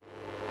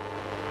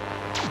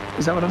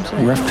Is that what I'm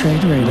saying? Rough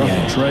Trade Radio.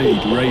 Rough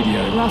Trade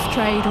Radio. Rough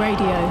Trade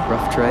Radio.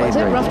 Rough Trade What is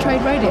it? Radio. Rough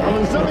Trade Radio.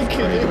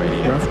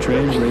 Rough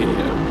Trade Radio.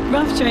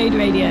 Rough Trade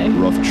Radio.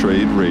 Rough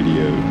Trade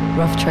Radio.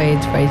 Rough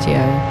Trade Radio.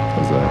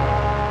 How's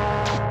that?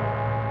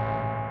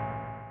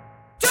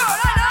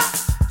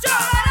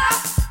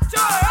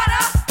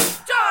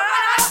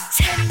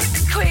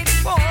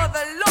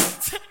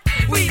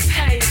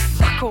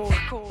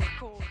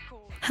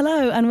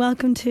 Hello and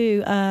welcome to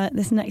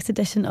this next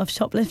edition of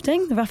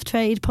Shoplifting, the Rough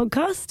Trade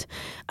podcast.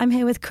 I'm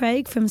here with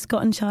Craig from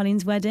Scott and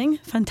Charlene's Wedding,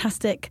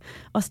 fantastic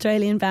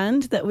Australian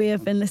band that we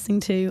have been listening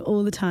to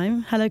all the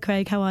time. Hello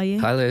Craig, how are you?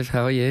 Hi Liv,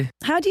 how are you?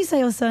 How do you say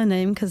your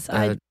surname? Because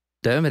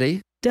Dermody.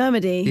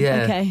 Dermody?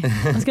 Yeah. Okay.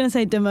 I was going to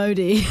say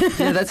Dermody.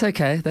 Yeah, that's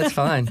okay, that's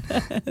fine.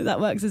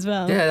 That works as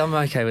well. Yeah, I'm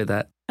okay with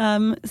that.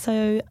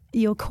 So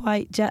you're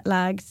quite jet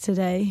lagged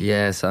today?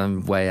 Yes,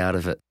 I'm way out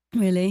of it.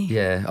 Really?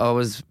 Yeah, I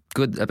was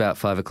good about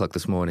 5 o'clock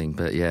this morning,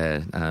 but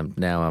yeah,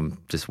 now I'm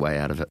just way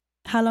out of it.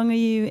 How long are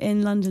you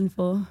in London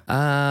for?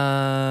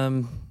 I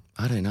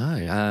don't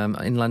know.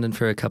 In London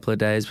for a couple of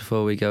days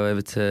before we go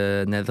over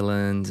to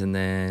Netherlands and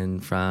then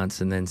France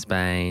and then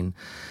Spain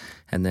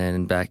and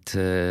then back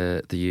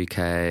to the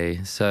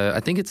UK. So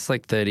I think it's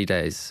like 30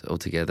 days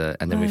altogether,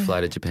 and then we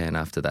fly to Japan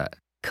after that.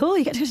 Cool,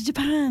 you get to go to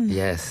Japan.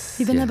 Yes.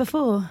 You've been there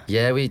before?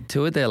 Yeah, we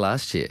toured there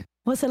last year.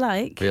 What's it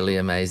like? Really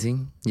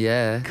amazing.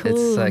 Yeah. Cool.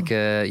 It's like,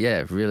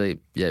 really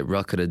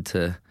rocketed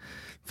to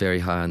very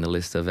high on the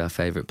list of our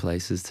favourite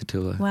places to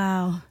tour.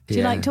 Wow. Do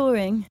you like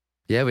touring?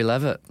 Yeah, we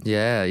love it.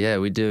 Yeah,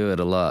 we do it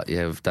a lot.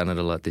 Yeah, we've done it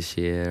a lot this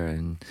year,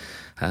 and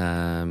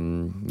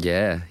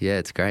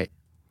it's great.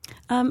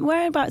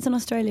 Whereabouts in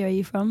Australia are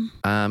you from?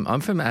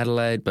 I'm from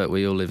Adelaide, but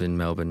we all live in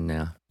Melbourne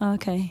now. Oh,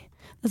 okay.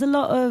 There's a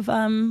lot of,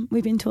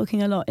 we've been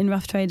talking a lot in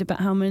Rough Trade about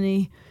how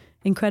many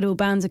incredible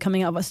bands are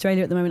coming out of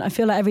Australia at the moment. I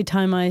feel like every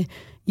time I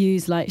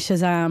use like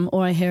Shazam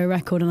or I hear a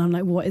record and I'm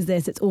like, what is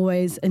this? It's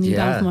always a new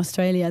band from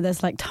Australia.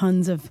 There's like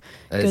tons of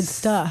good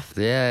stuff.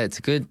 Yeah, it's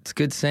a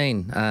good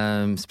scene,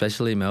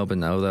 especially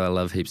Melbourne, although I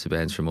love heaps of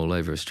bands from all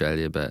over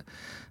Australia. But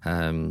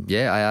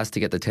I asked to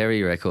get the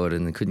Terry record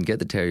and couldn't get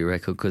the Terry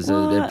record because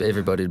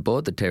everybody had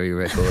bought the Terry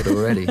record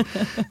already.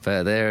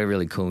 But they're a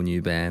really cool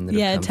new band.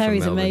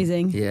 Terry's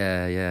amazing.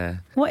 Yeah.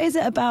 What is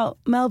it about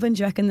Melbourne,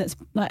 do you reckon, that's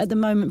like at the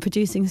moment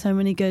producing so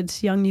many good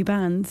young new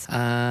bands?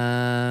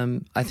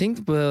 I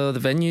think, the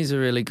venues are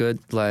really good.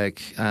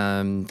 Like,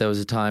 there was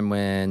a time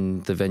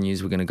when the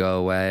venues were going to go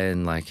away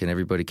and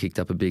everybody kicked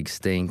up a big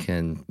stink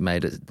and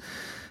made it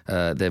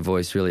their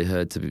voice really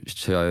heard to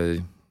show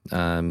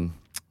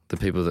the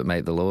people that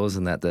make the laws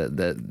and that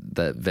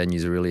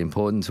venues are really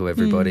important to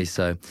everybody.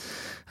 So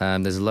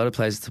there's a lot of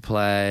places to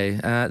play.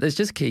 There's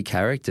just key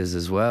characters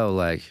as well,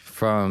 like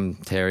from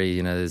Terry,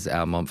 there's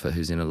Al Montfort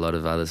who's in a lot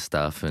of other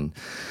stuff, and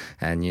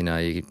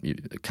a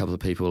couple of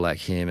people like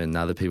him and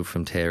other people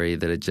from Terry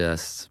that are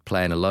just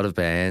playing a lot of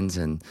bands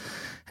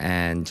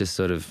and just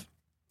sort of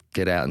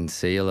get out and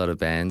see a lot of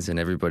bands, and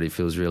everybody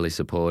feels really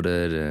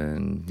supported,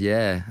 and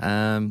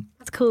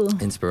that's cool.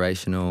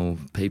 Inspirational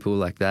people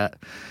like that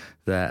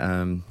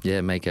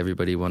make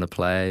everybody want to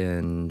play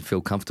and feel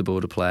comfortable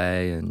to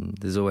play, and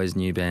there's always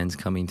new bands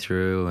coming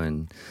through,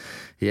 and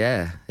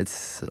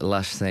it's a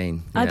lush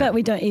scene. I bet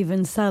we don't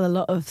even sell a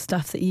lot of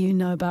stuff that you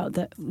know about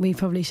that we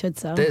probably should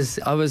sell.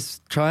 I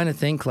was trying to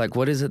think,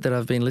 what is it that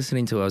I've been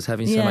listening to? I was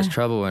having so much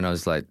trouble, and I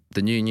was like,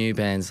 the new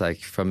bands,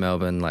 from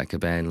Melbourne, like a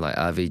band like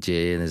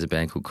RVG, and there's a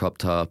band called Crop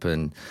Top,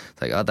 and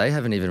it's like, they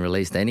haven't even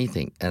released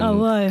anything.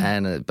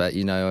 And, but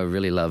I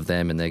really love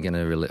them, and they're going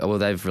to release,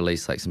 they've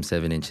released some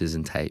 7 inches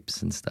and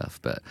tapes and stuff,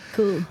 but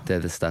cool. They're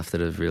the stuff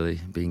that I've really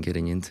been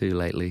getting into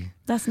lately.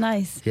 That's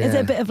nice. Yeah. Is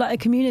it a bit of a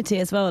community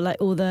as well, like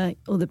all the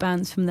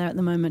bands from there at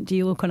the moment? Do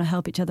you all kind of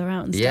help each other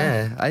out and stuff?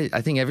 Yeah,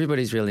 I think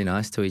everybody's really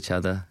nice to each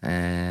other,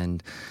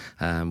 and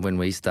when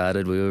we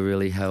started, we were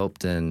really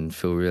helped and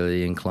feel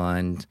really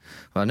inclined.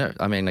 Well, no,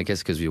 I mean, I guess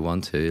because we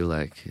want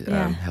to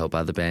help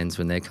other bands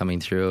when they're coming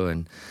through,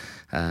 and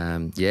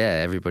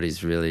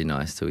everybody's really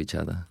nice to each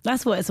other.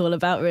 That's what it's all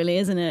about, really,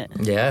 isn't it?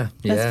 Yeah.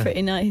 That's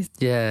pretty nice.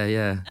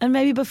 Yeah. And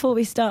maybe before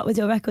we start with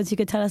your records, you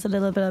could tell us a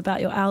little bit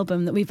about your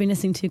album that we've been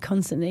listening to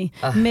constantly,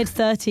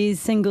 Mid-30s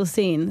Single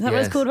Scene. Is that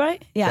what it's called,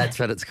 right? Yeah. That's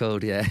what it's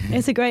called, yeah.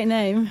 It's a great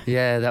name.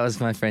 Yeah, that was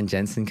my friend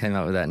Jensen came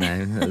up with that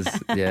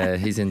name.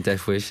 He's in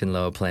Death Wish and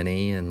Lower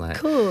Plenty, and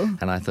cool.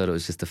 And I thought it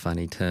was just a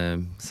funny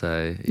term,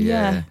 so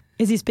yeah.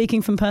 Is he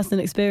speaking from personal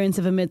experience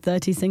of a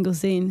mid-30s single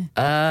scene?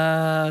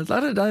 I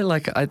don't know.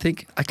 I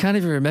think I can't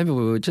even remember.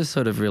 We were just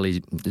sort of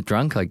really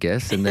drunk, I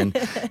guess, and then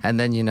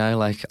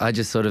I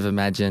just sort of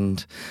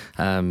imagined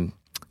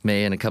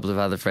me and a couple of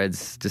other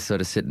friends just sort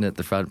of sitting at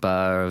the front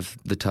bar of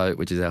the Tote,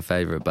 which is our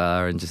favourite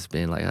bar, and just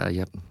being like,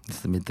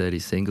 it's the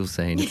mid-30s single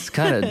scene. It's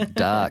kind of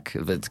dark,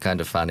 but it's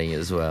kind of funny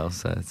as well.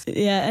 So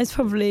it's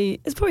probably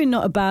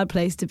not a bad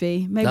place to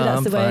be. Maybe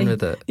that's the way. I'm fine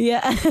with it.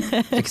 Yeah.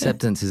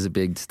 Acceptance is a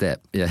big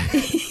step. Yeah.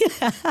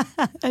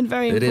 And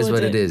very important. It is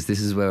what it is. This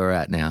is where we're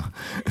at now.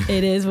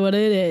 It is what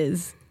it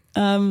is.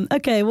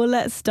 Okay, well,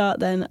 let's start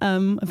then.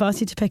 I've asked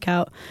you to pick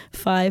out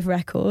 5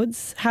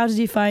 records. How did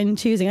you find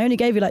choosing? I only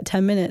gave you like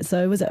 10 minutes,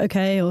 so was it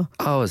okay? Or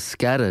I was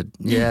scattered.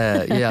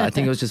 Yeah. I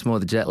think it was just more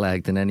the jet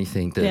lag than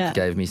anything that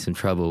gave me some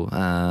trouble.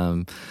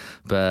 Yeah,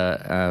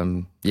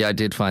 I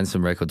did find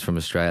some records from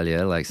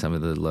Australia, like some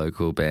of the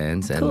local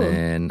bands, Cool. and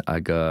then I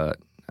got.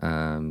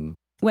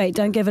 Wait,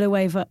 don't give it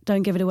away.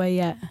 Don't give it away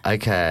yet.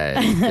 Okay.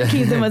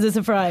 Keep them as a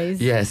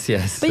surprise. Yes.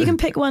 But you can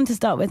pick one to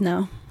start with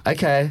now.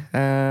 Okay.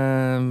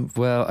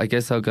 Well, I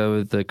guess I'll go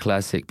with the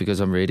classic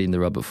because I'm reading the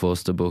Robert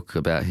Forster book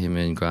about him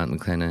and Grant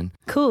McLennan.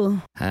 Cool.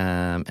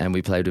 And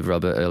we played with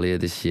Robert earlier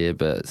this year,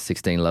 but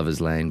 16 Lovers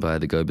Lane by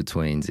the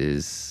Go-Betweens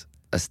is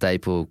a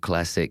staple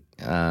classic.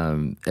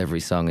 Every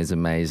song is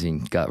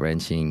amazing,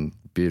 gut-wrenching,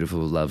 beautiful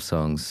love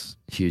songs,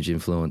 huge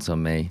influence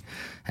on me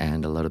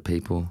and a lot of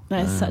people.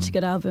 That's such a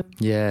good album.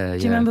 Yeah. Do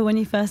you remember when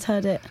you first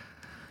heard it?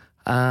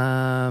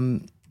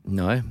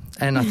 No,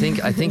 and I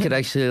think it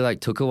actually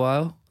like took a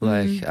while.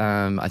 Like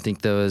I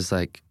think there was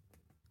like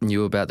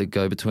knew about the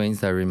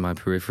Go-Betweens. They were in my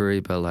periphery,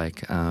 but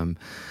like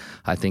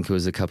I think it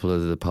was a couple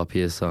of the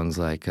poppier songs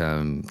like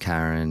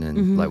Karen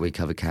and like We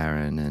Cover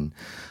Karen, and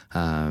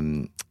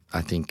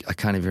I think I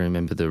can't even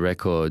remember the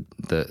record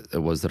that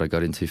it was that I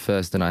got into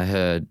first, and I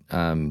heard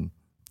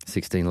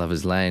 16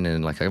 Lovers Lane,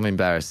 and like I'm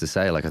embarrassed to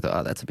say, like I thought,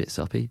 oh, that's a bit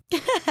soppy.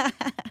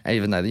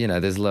 Even though,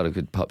 there's a lot of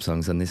good pop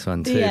songs on this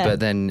one too. Yeah.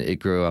 But then it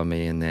grew on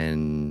me, and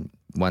then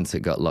once it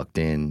got locked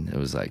in, it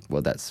was like,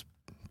 well, that's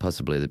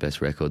possibly the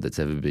best record that's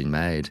ever been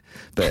made.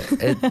 But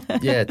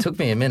it took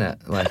me a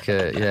minute. Like,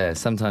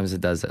 sometimes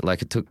it does.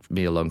 Like, it took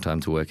me a long time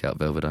to work out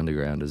Velvet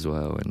Underground as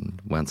well.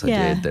 And once I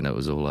did, then it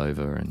was all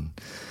over. And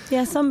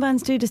yeah, some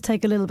bands do just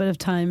take a little bit of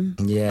time.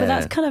 Yeah. But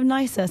that's kind of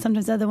nicer.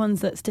 Sometimes they're the ones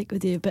that stick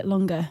with you a bit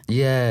longer.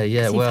 Yeah.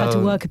 You've had to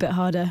work a bit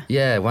harder.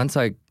 Yeah, once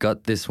I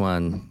got this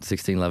one,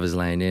 16 Lovers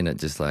Lane in, it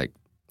just like,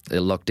 it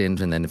locked in,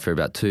 and then for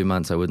about 2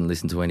 months I wouldn't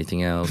listen to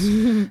anything else.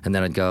 And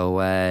then I'd go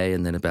away,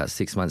 and then about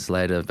 6 months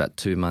later, about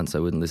 2 months, I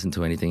wouldn't listen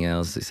to anything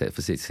else except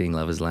for 16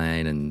 Lovers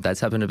Lane, and that's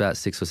happened about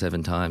 6 or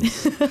 7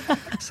 times.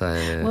 So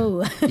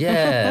Whoa.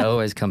 yeah, I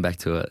always come back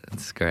to it.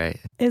 It's great.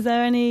 Is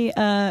there any,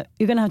 you're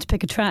going to have to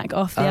pick a track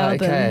off the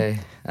album. Okay.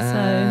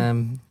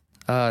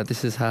 So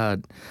This is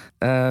hard.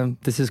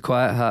 This is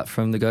Quiet Heart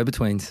from the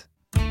Go-Betweens.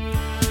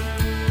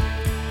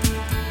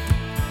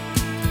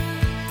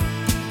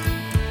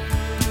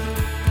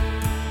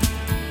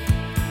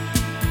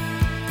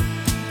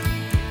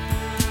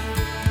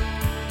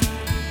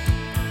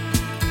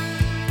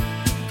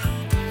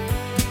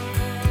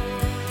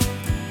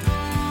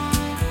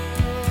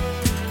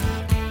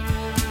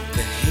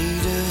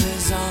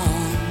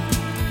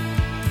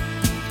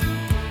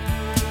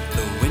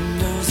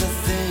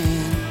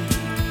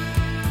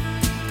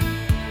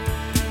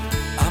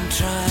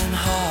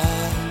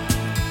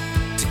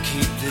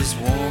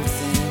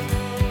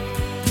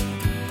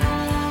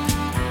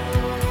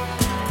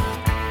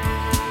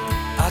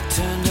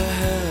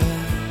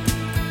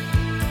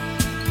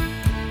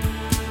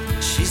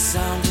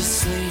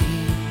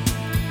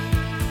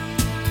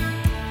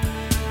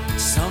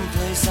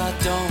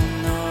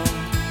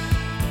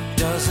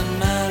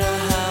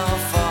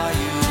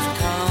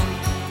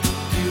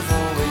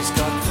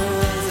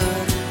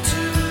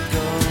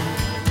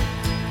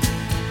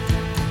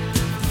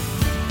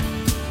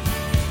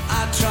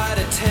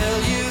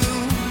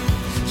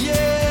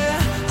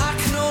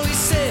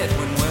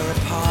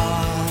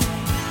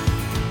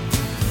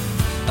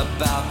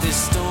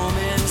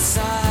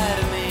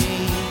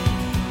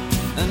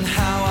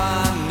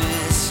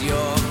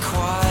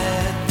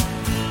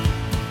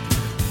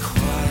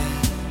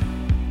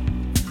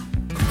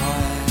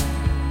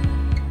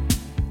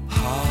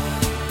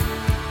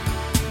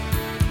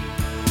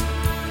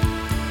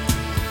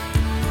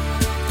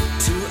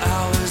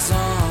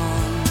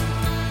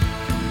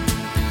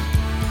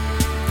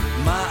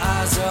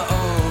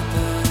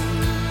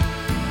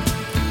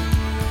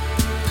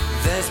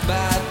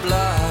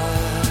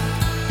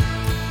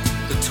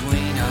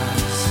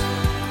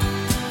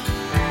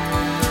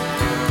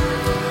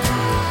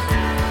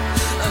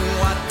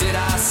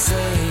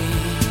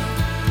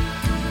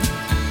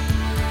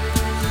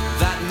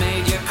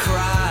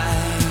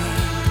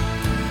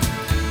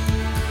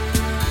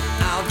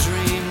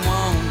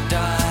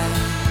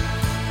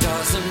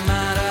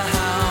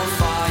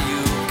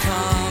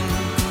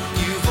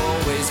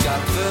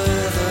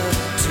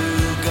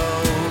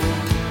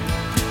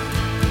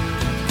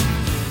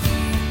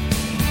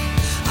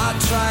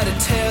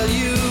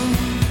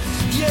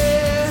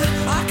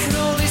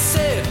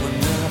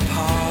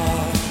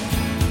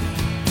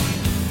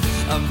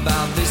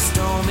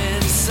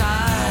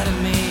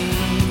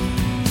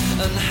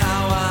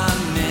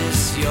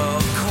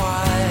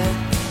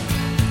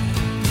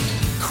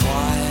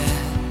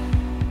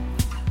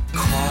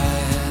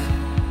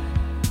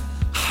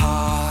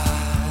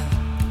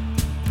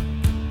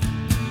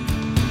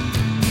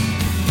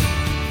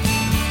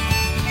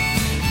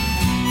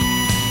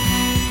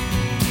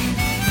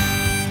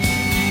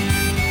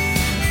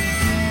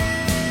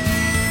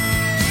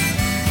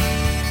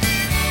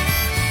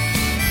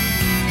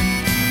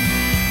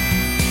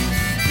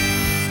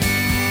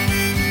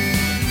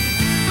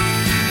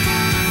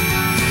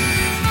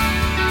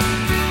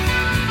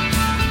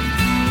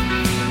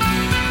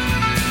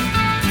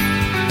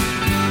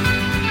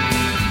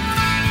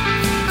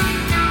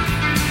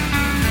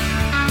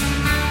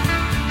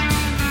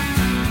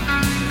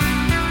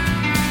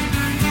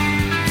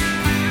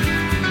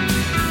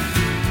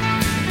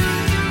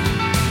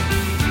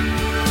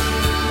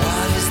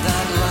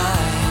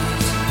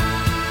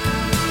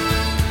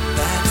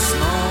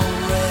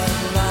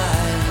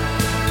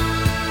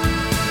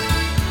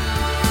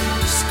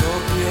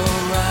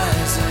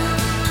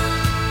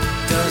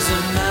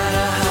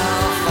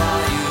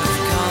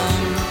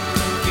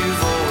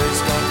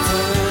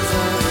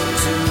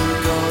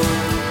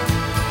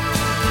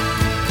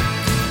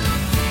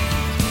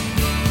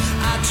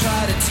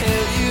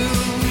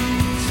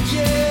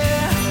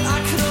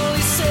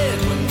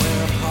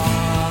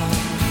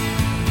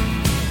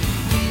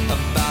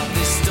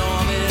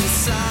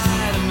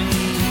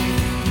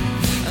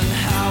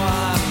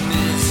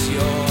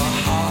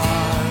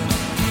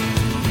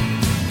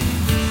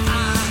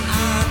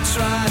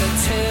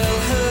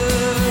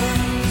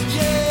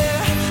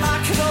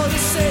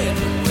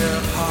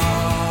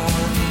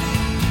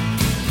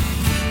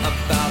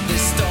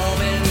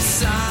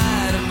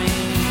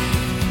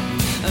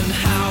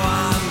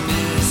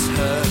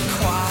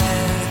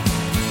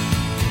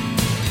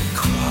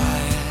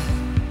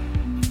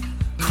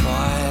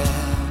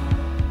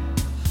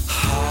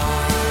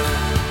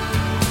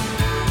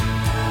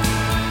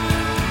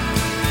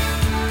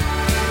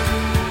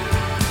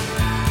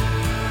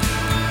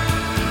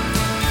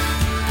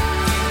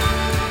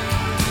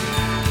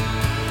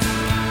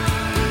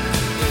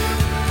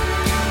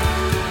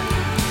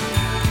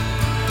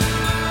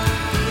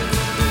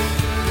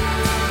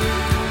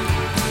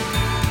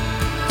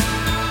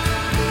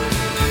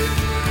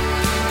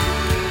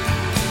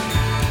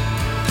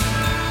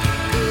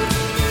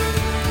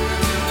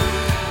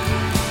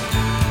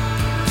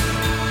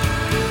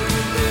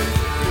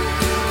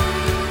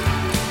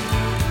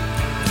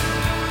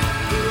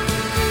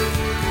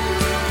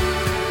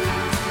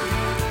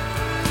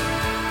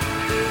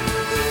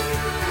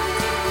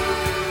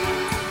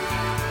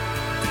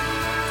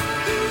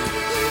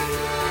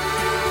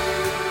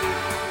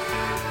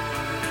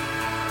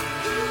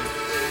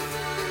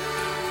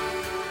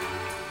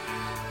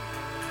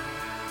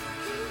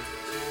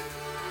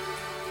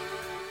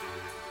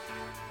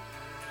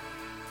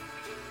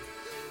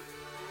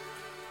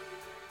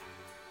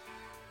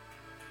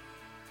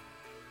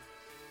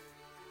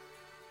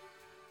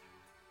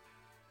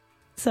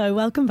 So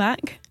welcome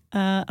back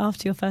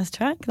after your first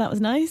track. That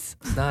was nice.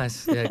 It's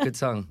nice. Yeah, good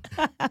song.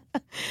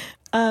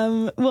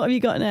 What have you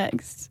got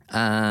next?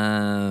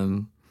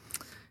 Eddie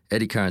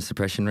Current's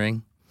Depression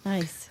Ring.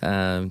 Nice.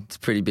 It's a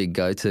pretty big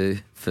go-to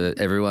for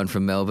everyone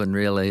from Melbourne,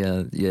 really.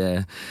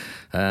 They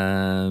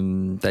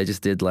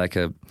just did like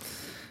a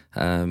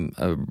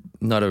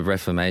not a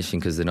reformation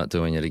because they're not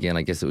doing it again.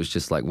 I guess it was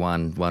just like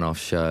one-off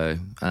show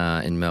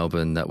in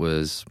Melbourne that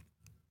was,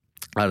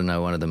 I don't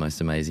know, one of the most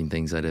amazing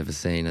things I'd ever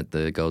seen at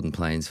the Golden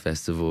Plains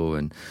Festival.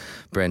 And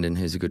Brendan,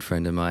 who's a good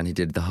friend of mine, he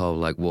did the whole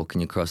like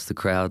walking across the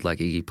crowd like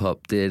Iggy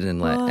Pop did,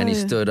 and like, and he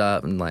stood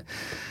up and like,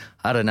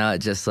 I don't know, it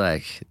just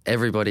like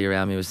everybody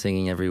around me was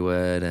singing every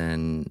word.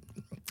 And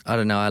I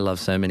don't know, I love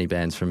so many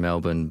bands from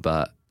Melbourne,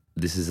 but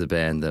this is a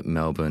band that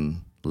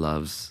Melbourne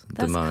loves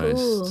the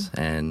most.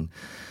 Cool. And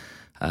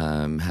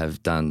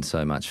have done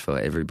so much for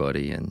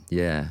everybody. And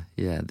yeah,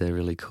 they're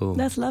really cool.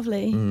 That's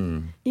lovely.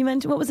 Mm. You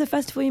mentioned, what was the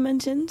festival you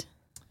mentioned?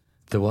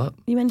 The what?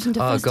 You mentioned a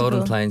festival.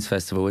 Golden Plains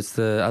Festival. It's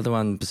the other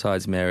one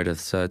besides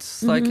Meredith. So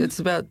it's like, it's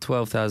about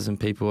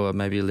 12,000 people, or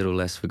maybe a little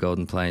less for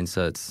Golden Plains.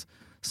 So it's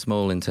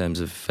small in terms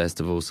of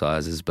festival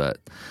sizes, but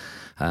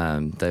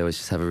they always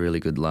just have a really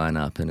good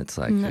lineup, and it's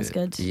like... that's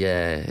good.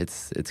 Yeah,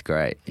 it's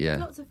great,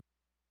 yeah.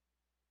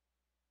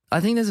 I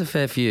think there's a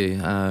fair few,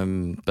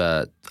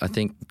 but I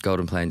think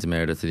Golden Plains and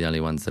Meredith are the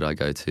only ones that I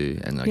go to,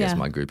 and I guess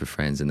my group of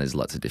friends, and there's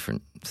lots of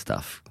different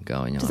stuff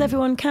going on. Does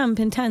everyone camp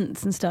in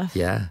tents and stuff?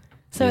 Yeah.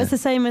 So it's the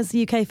same as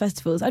UK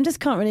festivals. I've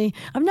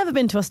never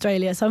been to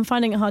Australia, so I'm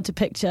finding it hard to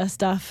picture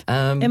stuff.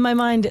 In my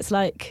mind, it's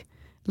like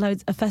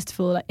a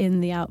festival like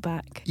in the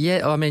outback.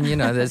 Yeah, I mean,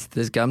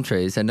 there's gum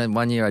trees, and then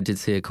one year I did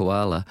see a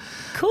koala.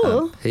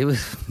 Cool. He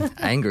was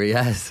angry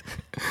as.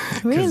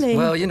 Really?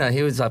 Well,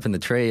 he was up in the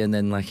tree, and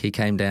then like he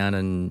came down,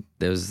 and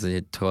there was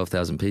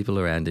 12,000 people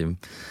around him.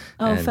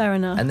 Oh, fair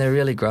enough. And they're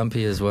really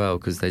grumpy as well,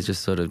 because they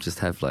just sort of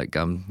have like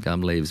gum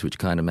leaves, which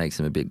kind of makes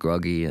them a bit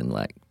groggy, and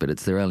like, but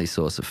it's their only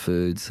source of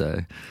food. So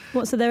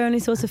so their only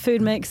source of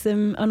food makes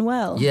them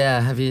unwell?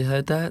 Yeah, have you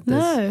heard that?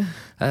 No.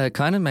 It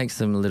kind of makes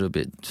them a little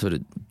bit sort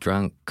of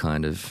drunk,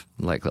 kind of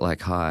like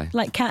high.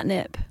 Like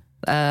catnip?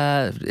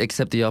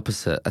 Except the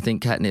opposite. I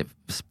think catnip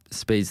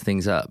speeds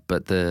things up,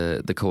 but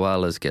the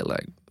koalas get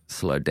like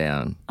slowed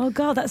down. Oh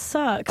God, that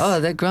sucks. Oh,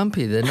 they're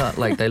grumpy. They're not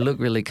like, they look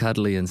really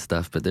cuddly and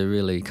stuff, but they're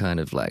really kind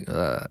of like,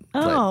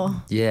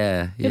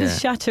 yeah. It is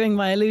shattering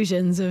my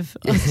illusions of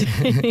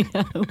Australia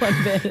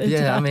one bit at a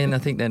Yeah, time. I mean, I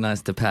think they're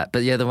nice to pat.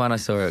 But yeah, the one I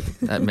saw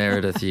at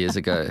Meredith years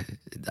ago,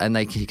 and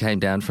he came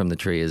down from the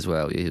tree as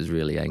well. He was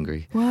really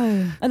angry.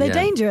 Whoa. Are they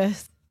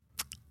dangerous?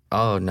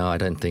 Oh, no, I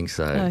don't think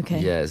so. Okay.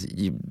 Yes,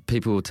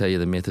 people will tell you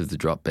the myth of the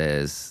drop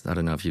bears. I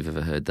don't know if you've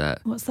ever heard that.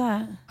 What's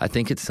that? I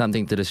think it's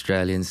something that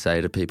Australians say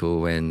to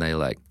people when they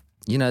like,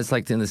 it's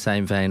like in the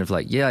same vein of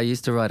like, yeah, I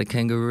used to ride a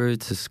kangaroo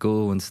to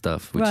school and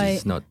stuff, which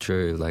is not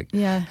true. Like,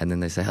 yeah. And then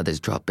they say, there's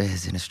drop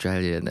bears in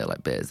Australia, and they're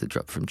like bears that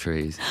drop from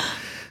trees.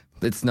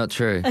 It's not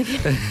true.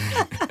 Okay.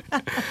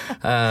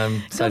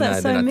 So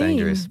no, they're not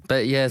dangerous.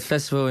 But yeah,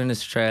 festival in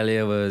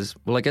Australia was,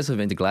 well, I guess I've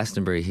been to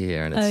Glastonbury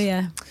here,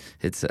 and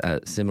it's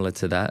similar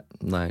to that,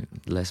 like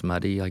less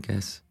muddy, I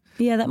guess.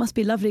 Yeah, that must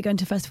be lovely going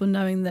to a festival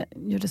knowing that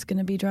you're just going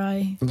to be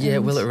dry. Yeah,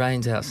 well, it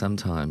rains out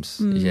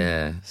sometimes.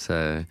 Yeah,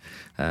 so,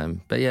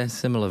 but yeah,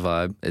 similar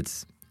vibe.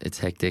 It's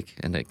hectic,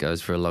 and it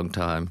goes for a long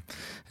time,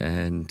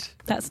 and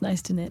that's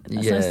nice, isn't it?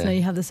 That's nice to know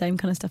you have the same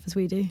kind of stuff as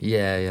we do.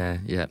 Yeah,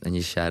 and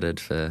you're shattered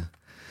for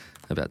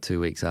about 2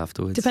 weeks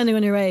afterwards. Depending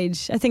on your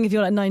age. I think if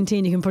you're like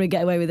 19, you can probably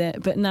get away with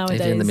it, but nowadays...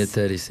 If you're in the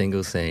mid-30s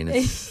single scene,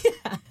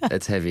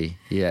 it's heavy,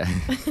 yeah.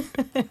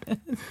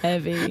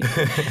 Heavy.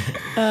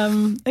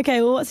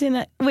 Okay, well, what's your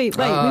next... Wait,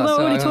 we were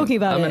already talking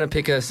about I'm it. going to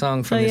pick a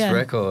song from this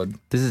record.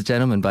 This is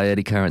Gentleman by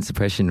Eddie Current's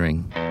Depression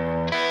Ring.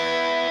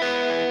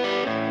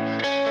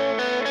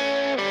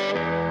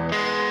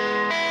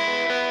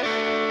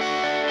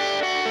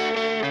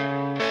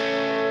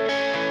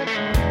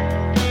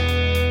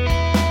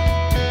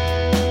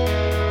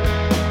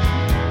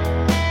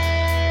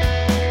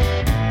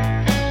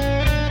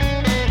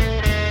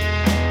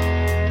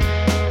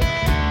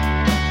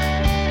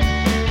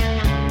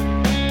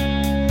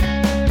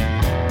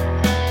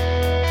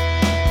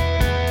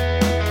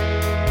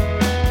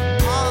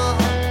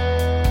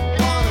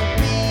 Wanna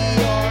be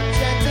your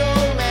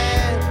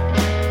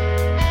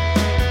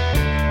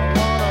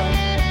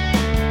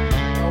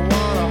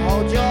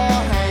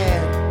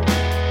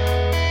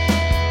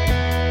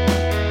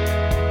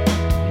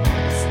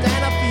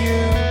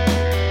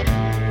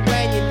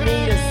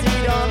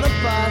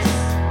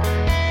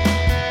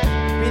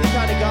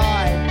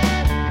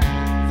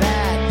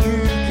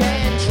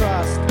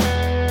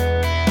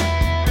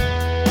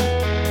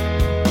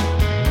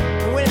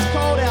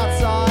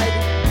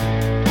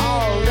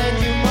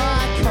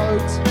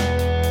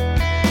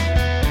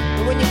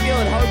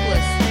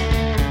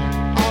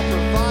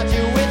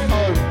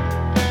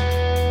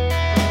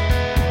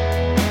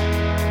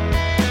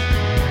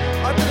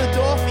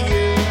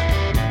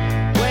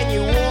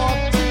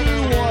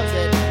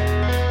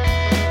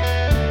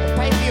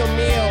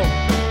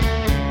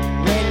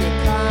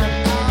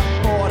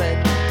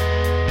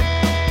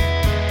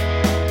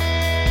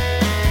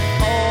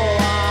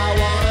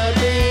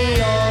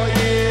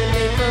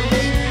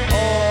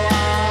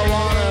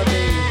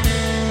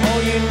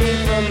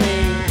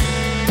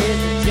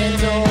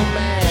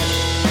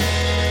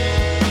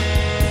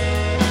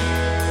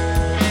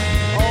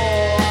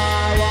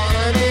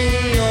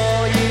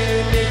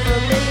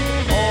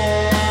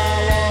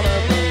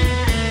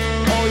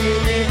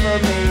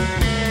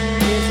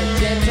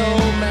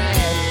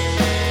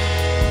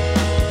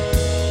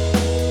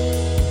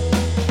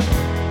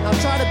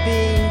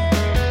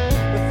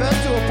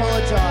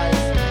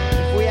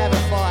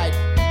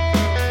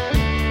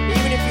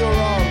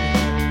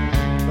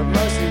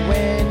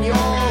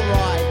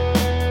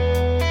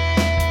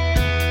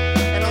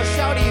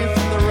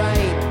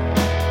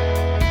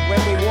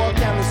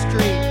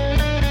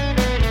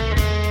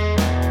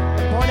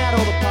out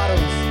all the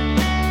puddles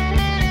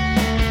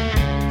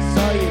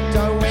so you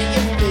don't wet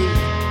your feet.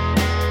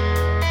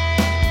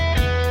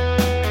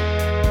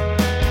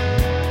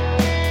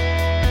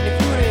 And if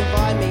you were to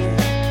invite me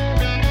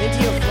into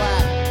your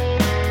flat,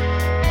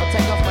 I'll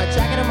take off my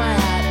jacket and my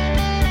hat,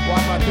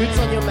 wipe my boots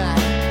on your mat,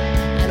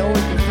 and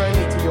always refer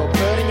me to your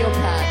bird and your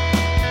cat.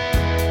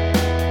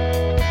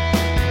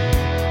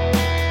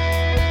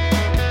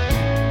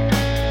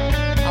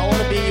 I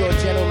wanna be your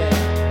gentleman.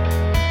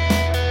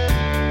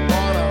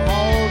 Wanna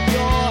hold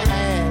your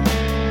hand.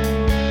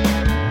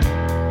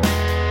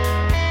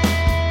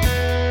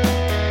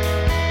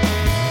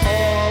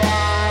 Oh,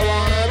 I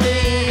wanna be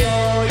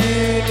all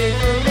you need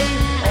from me.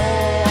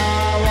 Oh,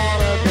 I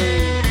wanna be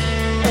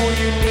all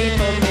you need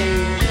from me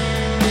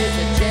is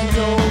a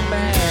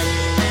gentleman.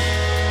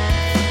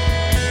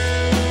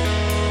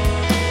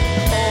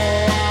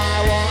 Oh, I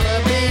wanna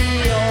be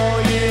all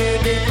you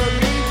need from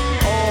me.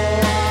 Oh,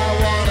 I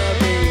wanna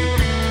be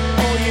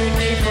all you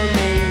need from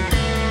me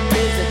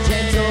is a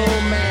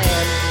gentleman.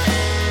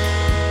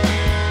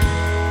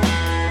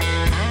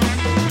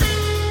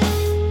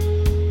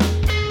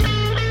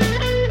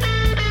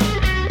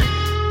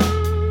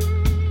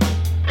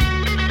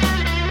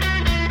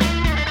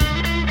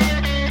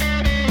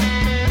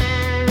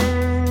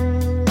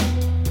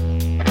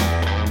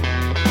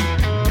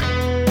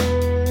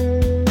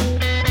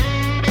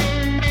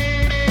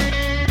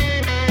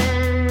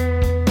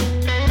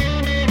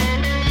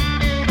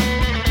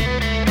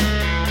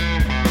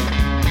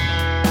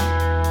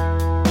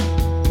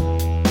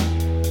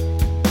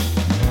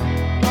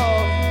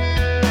 Oh,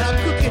 and I'll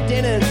cook your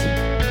dinners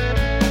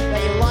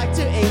that you like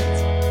to eat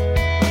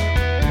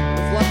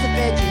with lots of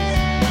veggies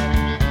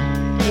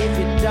if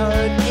you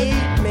don't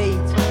eat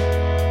meat.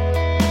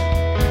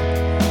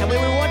 And when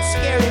we watch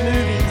scary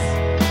movies,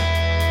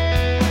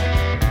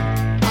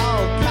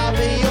 I'll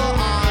cover your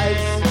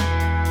eyes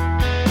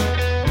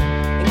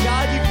and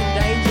guard you from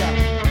danger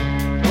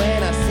when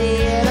I see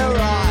it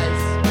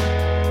arise.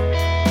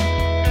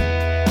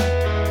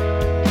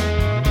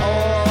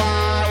 Oh,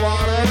 I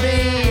wanna be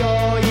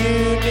all you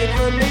need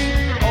from me.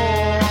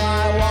 Oh,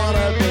 I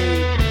wanna be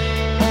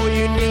all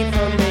you need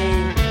from me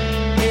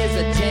is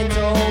a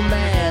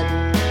gentleman.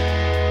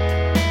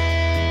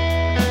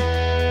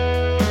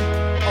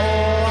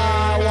 Oh,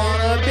 I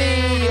wanna be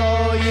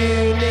all you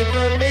need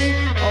from me.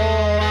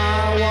 Oh,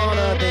 I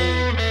wanna be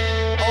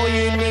all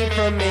you need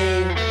from me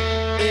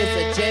is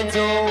a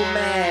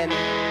gentleman.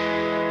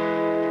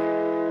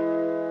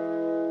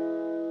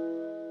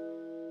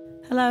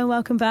 Hello and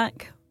welcome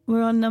back.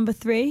 We're on number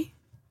 3.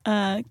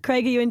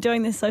 Craig, are you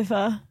enjoying this so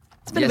far?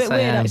 It's been Yes, a bit I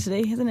weird am.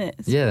 actually, isn't it?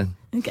 Yeah.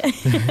 Okay.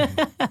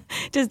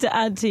 Just to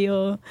add to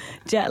your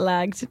jet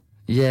lagged.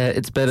 Yeah,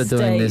 it's better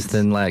doing this State.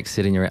 than like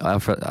sitting around.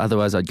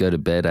 Otherwise, I'd go to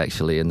bed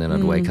actually, and then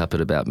I'd wake up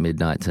at about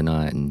midnight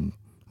tonight and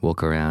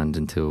walk around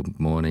until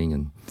morning.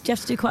 And Do you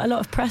have to do quite a lot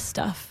of press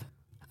stuff?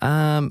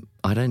 I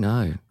don't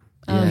know.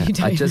 Oh, Yeah, you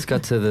don't? I just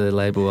got to the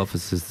label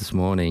offices this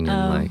morning,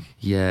 and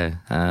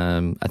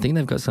I think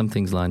they've got some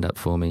things lined up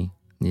for me.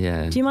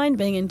 Yeah, Do you mind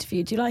being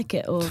interviewed? Do you like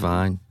it? Or it's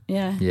fine.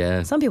 Yeah.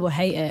 Yeah. Some people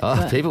hate it. Oh,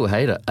 but- people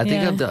hate it. I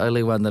think Yeah. I'm the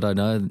only one that I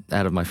know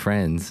out of my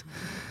friends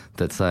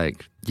that's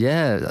like,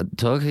 yeah,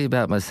 talking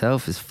about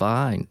myself is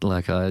fine.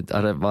 Like, I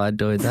don't mind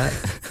doing that.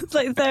 It's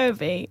like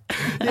therapy.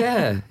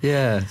 yeah.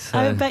 So,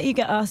 I bet you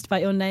get asked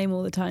about your name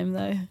all the time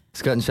though.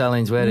 Scott and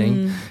Charlene's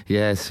wedding.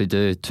 Yes, we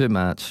do. Too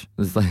much.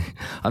 It's like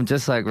I'm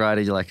just like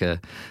writing like a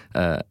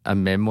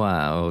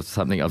memoir or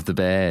something of the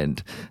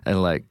band,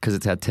 and like because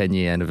it's our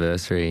 10-year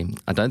anniversary.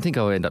 I don't think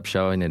I'll end up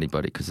showing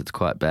anybody because it's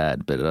quite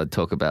bad. But I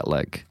talk about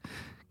like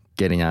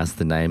getting asked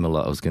the name a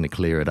lot. I was going to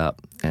clear it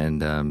up, and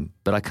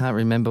but I can't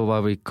remember why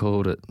I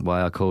called it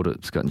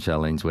Scott and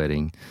Charlene's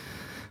wedding.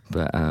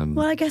 But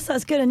Well, I guess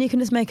that's good, and you can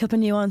just make up a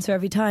new answer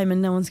every time,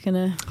 and no one's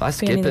gonna. I be any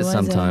skip the it wiser.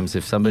 sometimes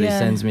if somebody Yeah.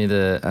 sends me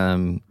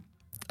the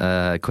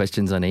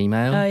questions on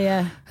email. Oh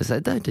yeah. I say,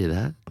 don't do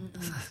that.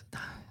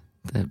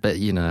 But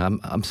you know,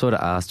 I'm sort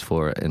of asked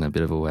for it in a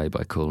bit of a way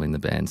by calling the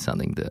band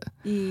something that.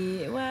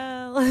 Yeah. Well.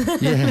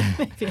 Yeah,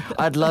 Maybe.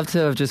 I'd love to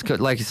have just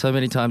like so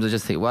many times. I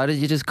just think, why did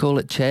you just call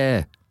it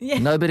chair? Yeah.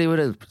 Nobody would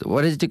have.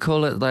 Why did you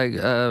call it like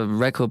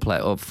record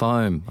player or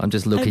foam? I'm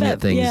just looking I bet,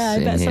 at things. Yeah, I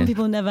in bet here. some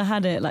people never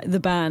had it, like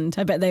the band.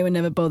 I bet they were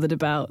never bothered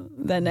about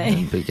their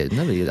name.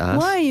 Nobody asked.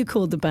 Why are you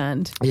called the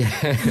band?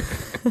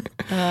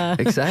 Yeah,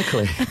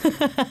 exactly.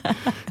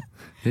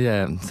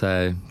 Yeah,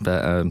 so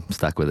but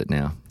stuck with it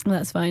now. Well,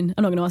 that's fine.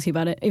 I'm not going to ask you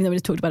about it, even though we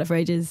just talked about it for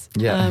ages.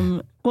 Yeah.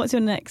 What's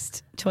your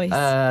next choice?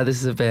 This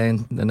is a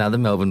band, another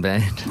Melbourne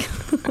band.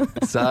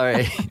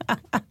 Sorry.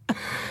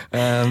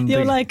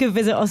 You're like a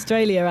Visit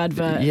Australia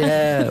advert.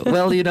 Yeah.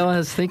 Well, you know, I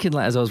was thinking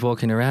like as I was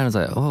walking around, I was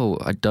like, oh,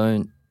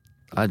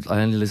 I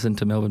only listen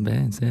to Melbourne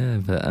bands. Yeah,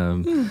 but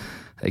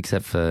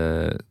except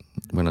for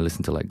when I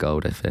listen to like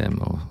Gold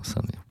FM or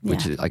something,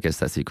 which Yeah. is, I guess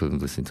that's the equivalent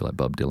of listening to like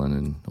Bob Dylan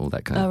and all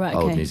that kind Oh, of right,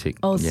 old okay. music.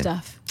 Old Yeah.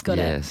 stuff. Got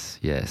it.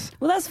 Yes.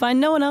 Well, that's fine.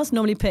 No one else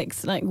normally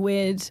picks like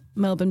weird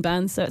Melbourne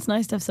bands, so it's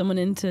nice to have someone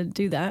in to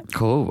do that.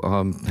 Cool.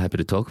 I'm happy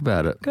to talk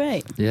about it.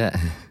 Great. Yeah.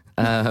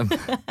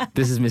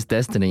 This is Miss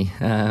Destiny.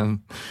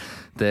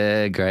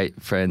 They're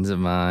great friends of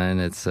mine.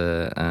 It's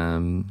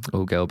a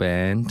all-girl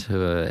band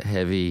who are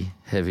heavy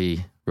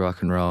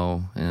rock and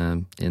roll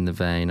in the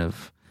vein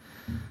of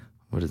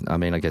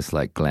I guess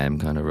like glam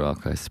kind of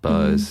rock, I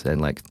suppose,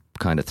 and like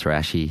kind of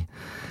thrashy.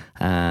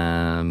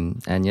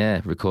 And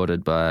yeah,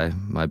 recorded by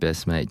my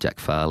best mate Jack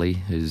Farley,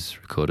 who's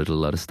recorded a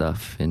lot of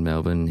stuff in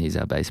Melbourne. He's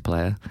our bass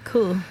player.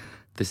 Cool.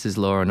 This is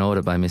Law and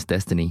Order by Miss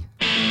Destiny.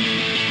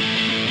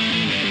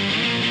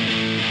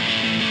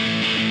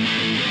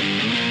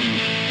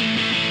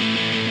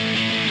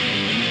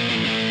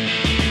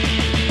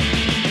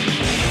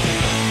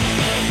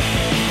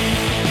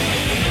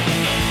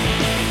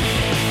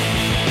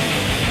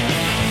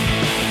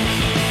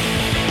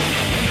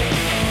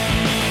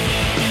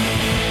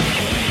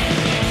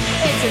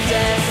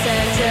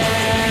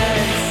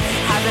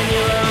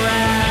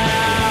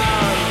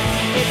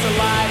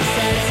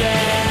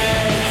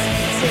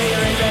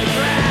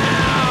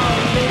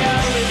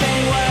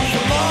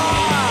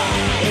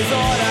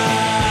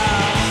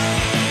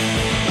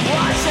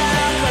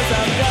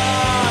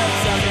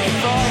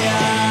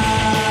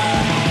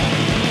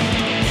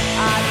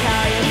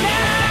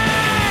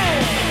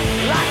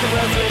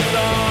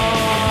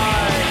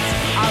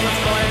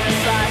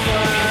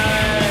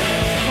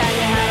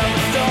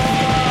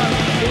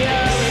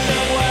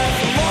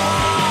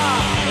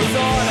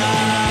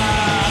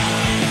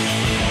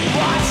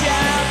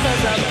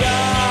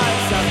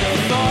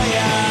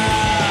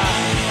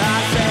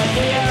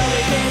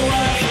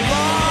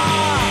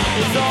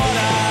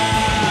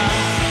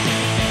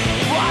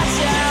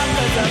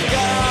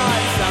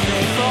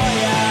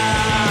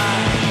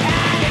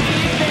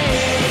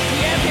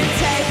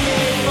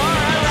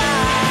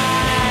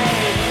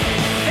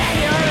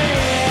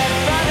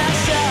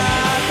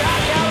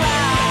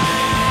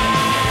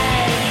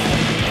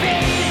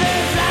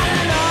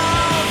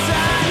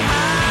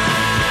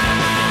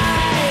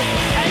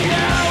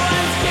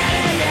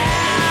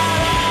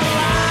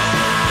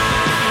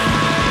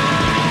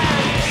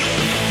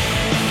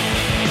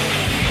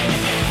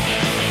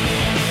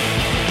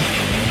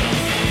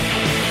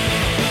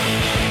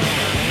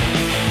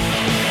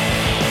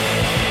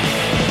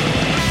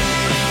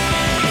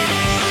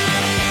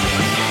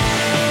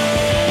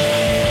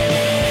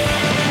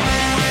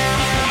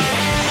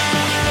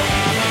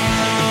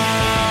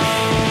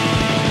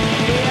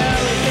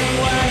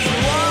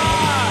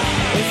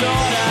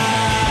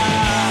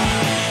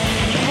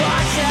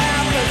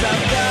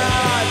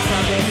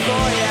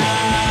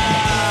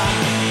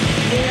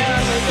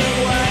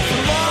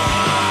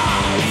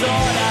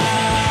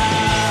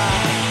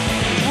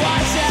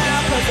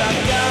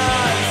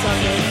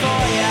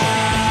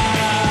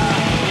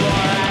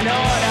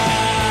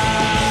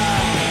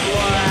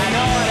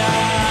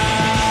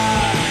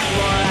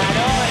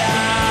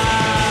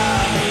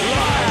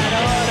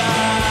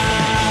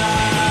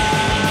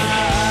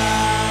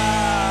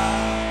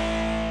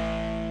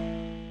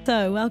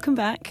 So, welcome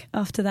back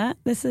after that.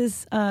 This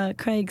is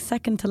Craig's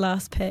second to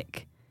last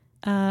pick.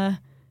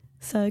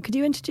 So could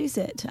you introduce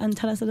it and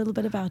tell us a little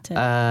bit about it?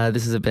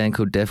 This is a band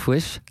called Death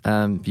Wish.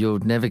 You'll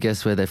never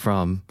guess where they're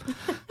from.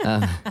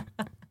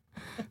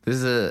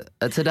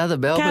 It's another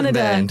Melbourne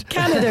band.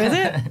 Canada, is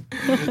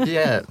it?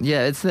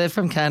 yeah, they're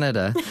from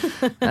Canada.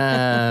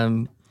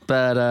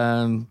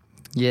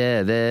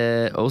 Yeah,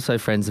 they're also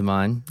friends of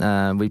mine.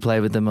 We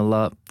play with them a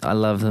lot. I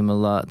love them a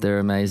lot. They're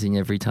amazing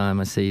every time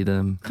I see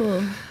them.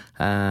 Cool.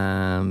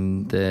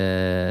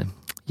 They're,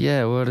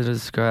 what to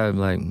describe?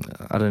 Like,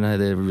 I don't know,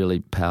 they're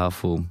really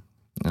powerful.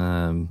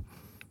 Punk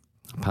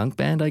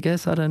band, I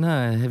guess. I don't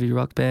know. Heavy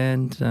rock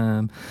band.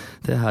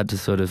 They're hard to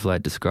sort of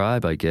like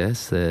describe, I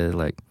guess. They're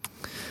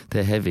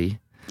heavy.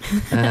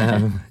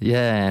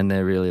 And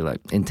they're really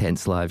like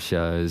intense live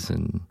shows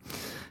and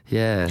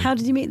How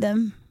did you meet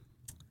them?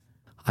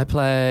 I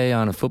play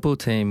on a football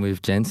team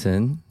with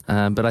Jensen,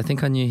 but I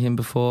think I knew him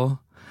before.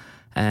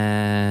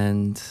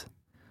 And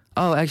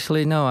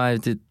actually no, I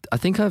did. I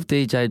think I've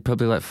DJ'd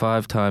probably like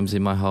 5 times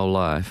in my whole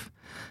life.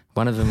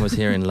 One of them was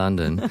here in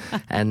London,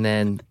 and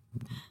then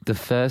the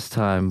first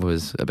time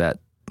was about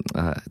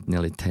over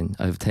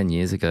 10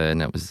 years ago,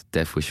 and that was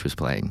Death Wish was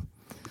playing.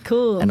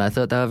 Cool. And I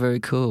thought they were very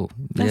cool.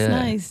 That's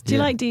nice. Do you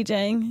like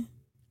DJing?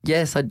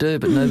 Yes, I do,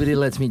 but nobody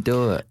lets me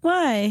do it.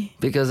 Why?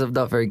 Because I'm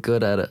not very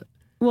good at it.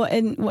 What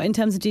in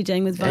terms of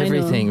DJing with vinyl?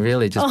 Everything,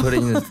 really. Just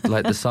putting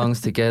the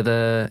songs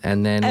together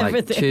and then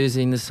Everything.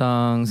 Choosing the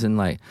songs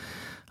and I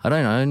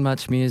don't own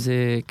much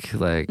music.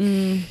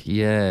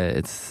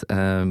 It's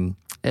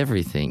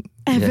everything.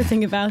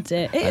 Everything about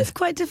it. It is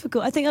quite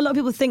difficult. I think a lot of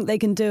people think they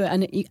can do it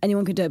and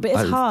anyone can do it, but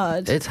it's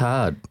hard. It's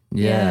hard.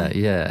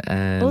 Yeah.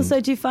 And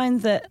also, do you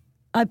find that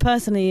I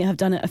personally have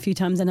done it a few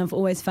times and I've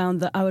always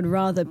found that I would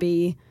rather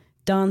be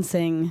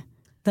dancing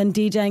than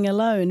DJing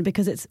alone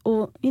because it's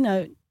all,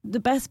 the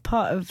best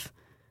part of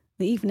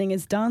the evening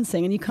is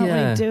dancing and you can't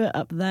really do it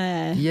up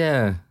there.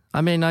 Yeah.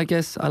 I mean, I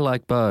guess I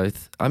like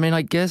both. I mean,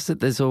 I guess that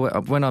there's always,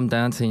 when I'm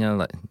dancing,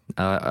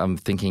 I'm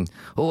thinking,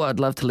 I'd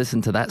love to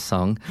listen to that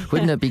song.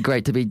 Wouldn't it be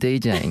great to be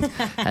DJing?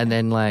 And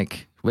then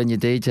when you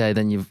DJ,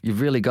 then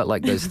you've really got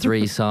like those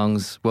 3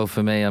 songs. Well,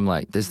 for me, I'm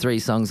like, there's 3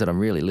 songs that I'm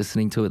really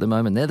listening to at the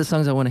moment. They're the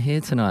songs I want to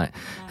hear tonight.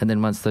 And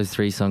then once those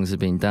 3 songs have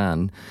been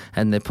done,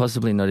 and they're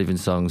possibly not even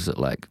songs that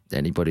like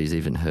anybody's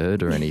even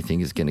heard or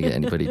anything is going to get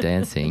anybody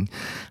dancing.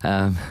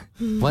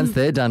 Once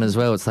they're done as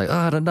well, it's like, oh,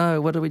 I don't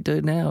know, what do we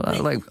do now?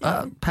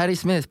 Patti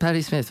Smith.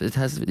 It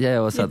has,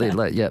 or something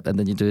like, yep. And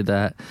then you do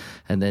that,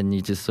 and then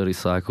you just sort of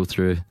cycle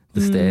through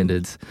the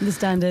standards. The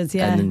standards,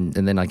 yeah. And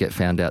then I get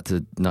found out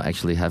to not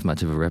actually have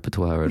much of a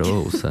repertoire at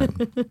all. So,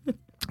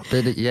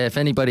 but yeah, if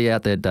anybody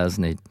out there does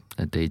need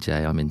a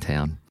DJ, I'm in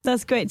town.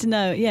 That's great to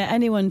know. Yeah,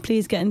 anyone,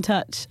 please get in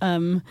touch.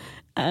 I'll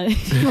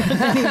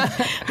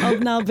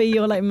now be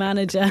your like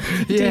manager,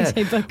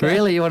 DJ booker.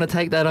 Really? You want to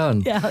take that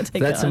on? Yeah, I'll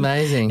take That's that on.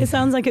 amazing. It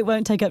sounds like it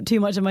won't take up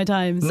too much of my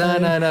time. So.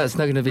 No, it's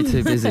not going to be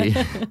too busy.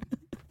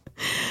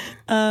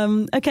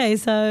 Okay,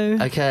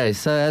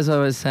 so as I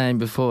was saying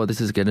before, this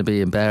is going to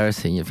be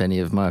embarrassing if any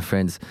of my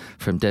friends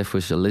from Death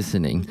Wish are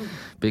listening,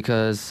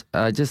 because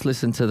I just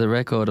listen to the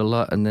record a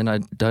lot and then I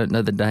don't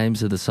know the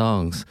names of the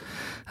songs.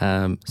 So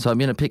I'm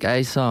going to pick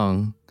a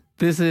song.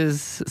 This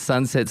is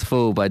Sunset's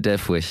Full by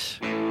Death Wish.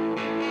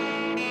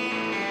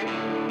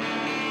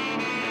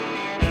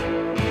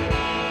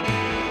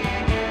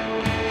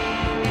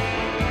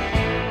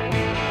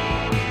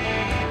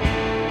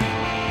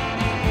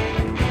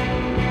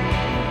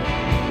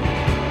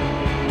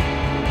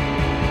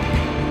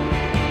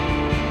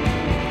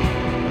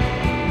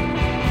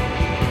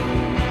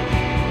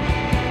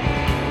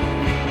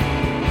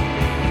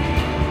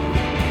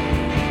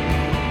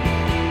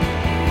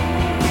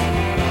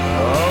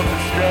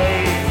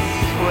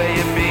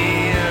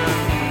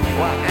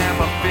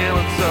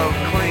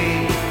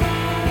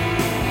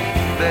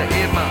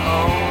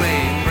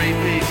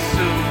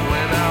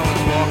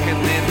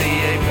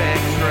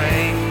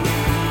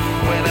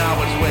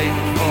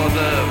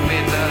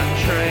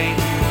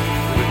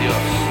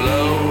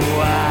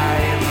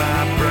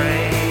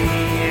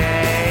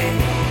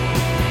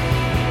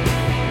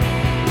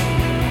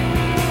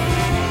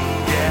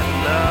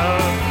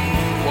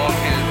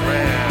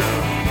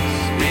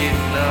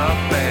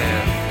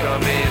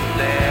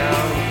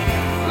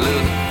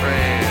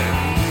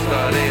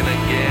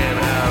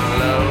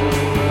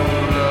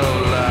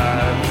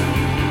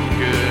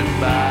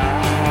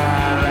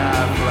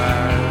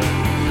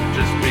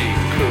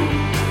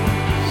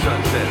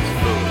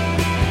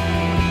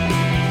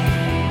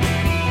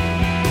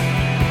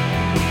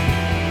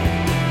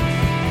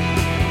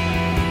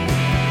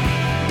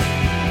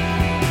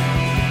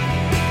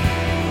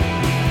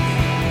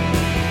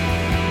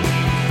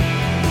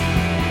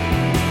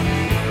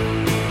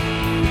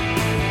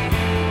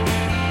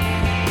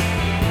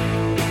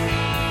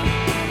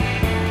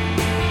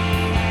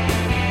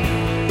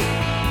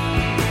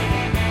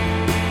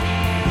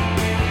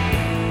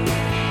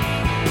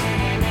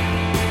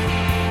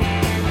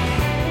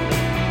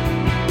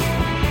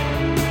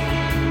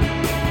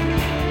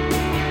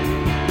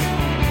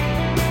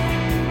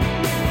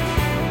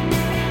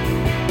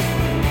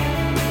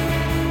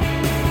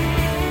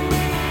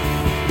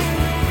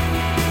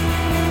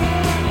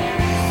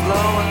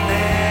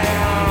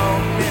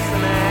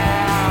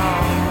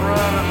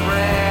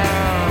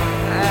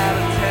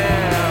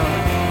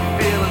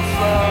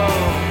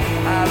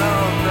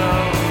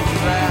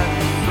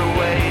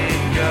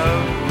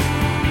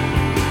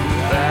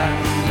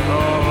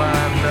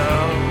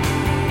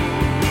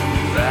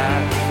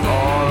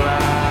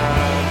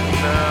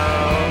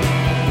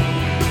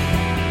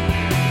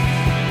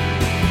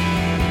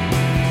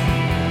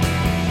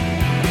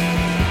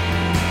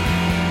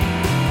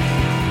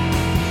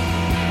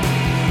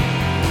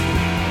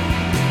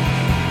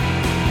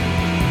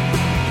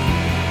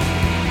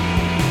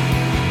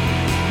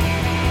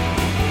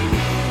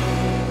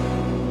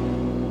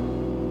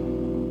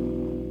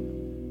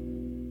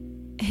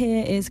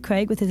 Here is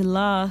Craig with his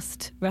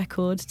last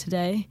record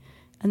today,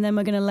 and then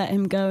we're going to let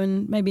him go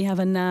and maybe have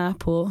a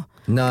nap or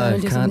No,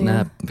 can't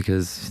nap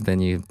because then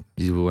you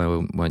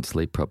won't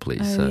sleep properly.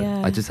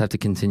 I just have to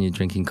continue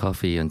drinking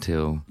coffee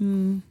until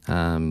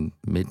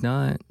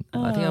midnight.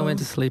 I think I went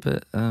to sleep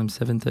at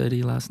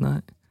 7:30 last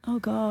night. Oh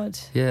God.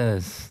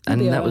 Yes,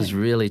 and that was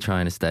really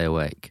trying to stay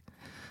awake.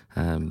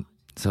 So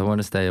I want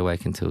to stay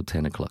awake until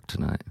 10 o'clock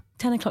tonight.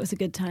 10 o'clock's a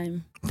good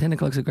time. 10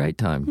 o'clock's a great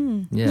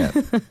time. Yeah.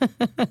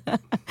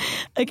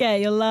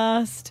 Okay, your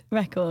last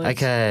record.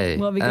 Okay.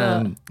 What have we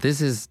got?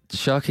 This is,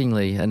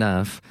 shockingly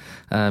enough,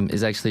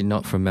 is actually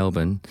not from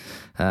Melbourne.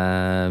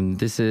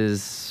 This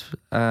is,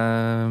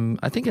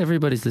 I think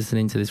everybody's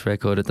listening to this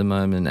record at the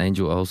moment,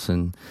 Angel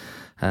Olsen.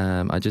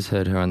 I just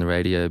heard her on the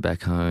radio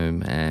back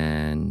home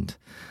and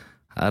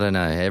I don't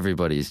know,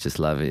 everybody's just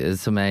loving it.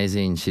 It's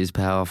amazing. She's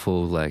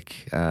powerful.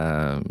 Like,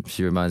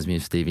 she reminds me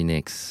of Stevie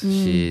Nicks.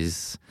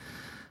 She's,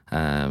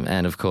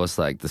 and of course,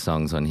 like the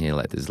songs on here,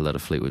 like there's a lot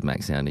of Fleetwood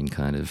Mac sounding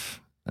kind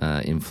of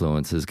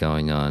influences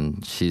going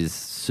on. She's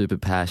super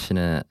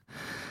passionate.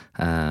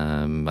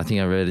 I think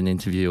I read an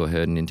interview or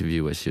heard an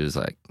interview where she was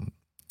like,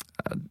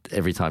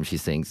 every time she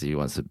sings, she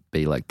wants to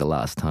be like the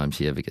last time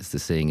she ever gets to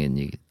sing.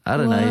 And I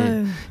don't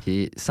know.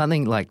 Whoa.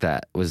 Something like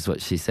that was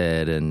what she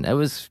said. And it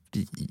was,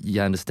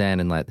 you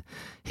understand, and like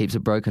heaps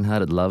of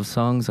broken-hearted love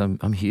songs.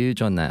 I'm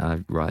huge on that.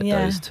 I write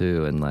Yeah. those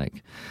too. And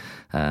like,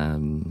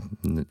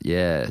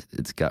 yeah,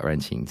 it's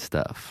gut-wrenching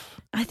stuff.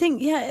 I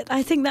think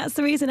that's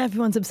the reason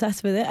everyone's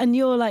obsessed with it. And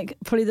you're like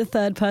probably the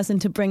third person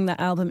to bring that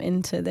album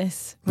into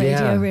this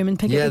radio room and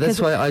pick it. Yeah, that's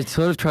because why I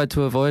sort of tried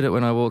to avoid it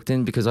when I walked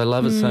in, because I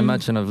love it so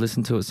much and I've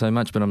listened to it so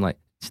much. But I'm like,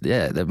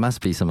 yeah, there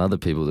must be some other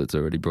people that's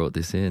already brought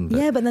this in. But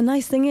Yeah, but the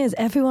nice thing is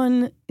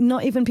everyone,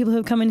 not even people who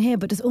have come in here,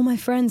 but just all my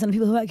friends and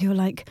people who work here are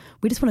like,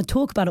 we just want to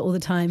talk about it all the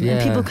time. Yeah.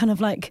 And people kind of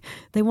like,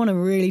 they want to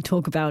really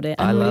talk about it.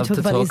 And I really love talk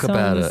to about these talk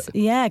about songs. it.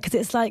 Yeah, because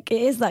it's like,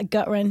 it is that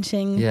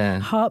gut-wrenching Yeah.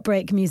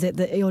 heartbreak music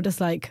that you're just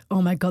like,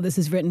 oh my God, this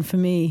is written for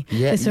me.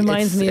 Yeah, this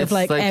reminds me of it's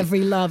like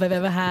every love I've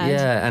ever had.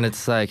 Yeah, and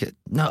it's like,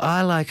 no,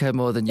 I like her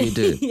more than you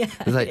do. Yeah,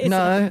 it's like, it's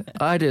no,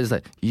 I do. It's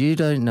like, you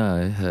don't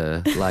know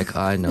her like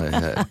I know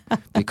her,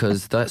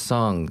 because that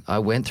song, I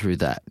went through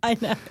that. I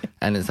know.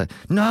 And it's like,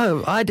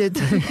 no, I did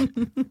too.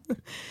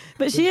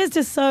 But she is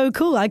just so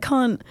cool. I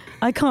can't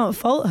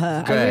fault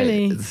her. Great. I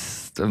really.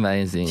 It's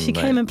amazing. She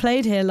came and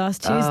played here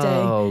last Tuesday.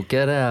 Oh,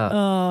 get out.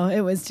 Oh,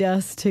 it was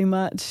just too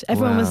much.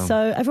 Everyone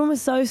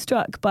was so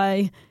struck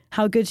by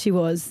how good she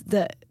was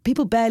that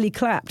people barely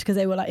clapped because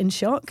they were like in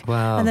shock.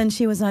 Wow. And then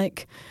she was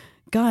like,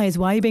 guys,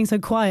 why are you being so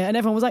quiet? And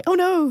everyone was like, oh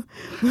no,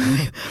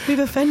 we've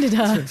offended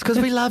her. It's because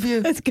we love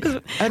you. It's 'cause-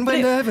 And but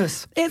we're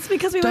nervous. It's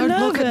because we Don't were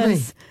look at me.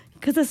 nervous.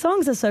 Because the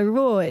songs are so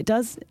raw. It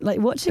does, like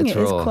watching It's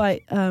it is raw.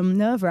 quite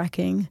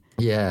nerve-wracking.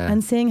 Yeah.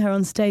 And seeing her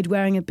on stage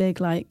wearing a big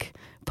like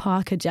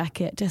Parker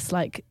jacket, just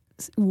like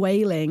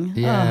wailing.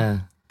 yeah.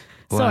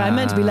 Oh. Sorry, I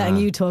meant to be letting Wow.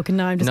 you talk, and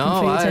now I'm just No,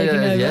 completely taking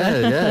over.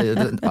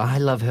 yeah. I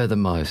love her the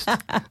most.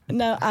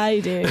 No,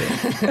 I do.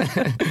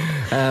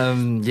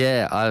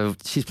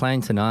 She's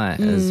playing tonight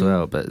as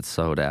well, but it's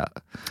sold out.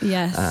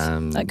 Yes,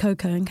 at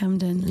Coco in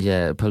Camden.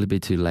 Yeah, it'll probably be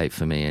too late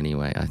for me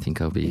anyway. I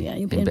think I'll be Yeah,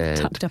 you'll be in bed.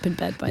 tucked up in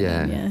bed by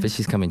Yeah, then. Yeah, but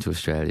she's coming to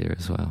Australia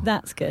as well.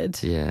 that's good.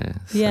 Yeah.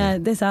 so- Yeah,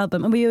 this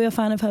album. And were you a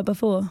fan of her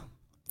before?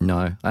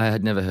 No, I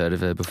had never heard of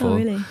her before. Oh,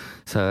 really?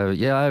 So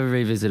yeah, I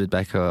revisited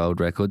back her old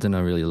records and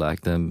I really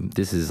like them.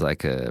 This is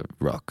like a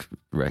rock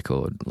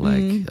record,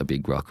 like a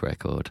big rock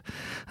record.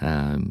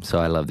 So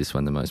I love this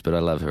one the most, but I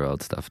love her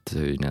old stuff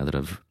too now that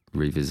I've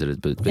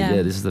revisited. But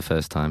yeah, this is the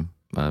first time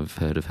I've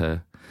heard of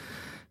her.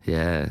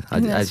 Yeah,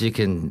 as you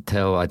can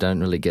tell, I don't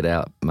really get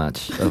out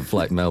much of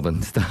like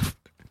Melbourne stuff.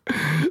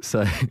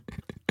 So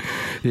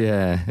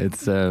yeah,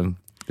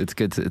 it's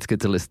good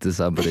to listen to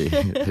somebody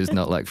who's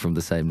not like from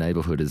the same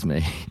neighbourhood as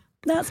me.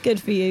 That's good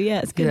for you.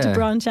 Yeah, it's good to Yeah.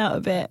 branch out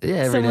a bit. Yeah,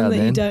 every someone now that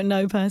and you then. don't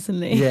know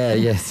personally. Yeah,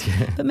 yes,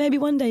 yeah. But maybe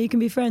one day you can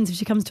be friends if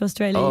she comes to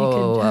Australia. you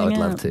Oh, could hang I would out.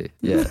 love to.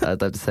 Yeah, I'd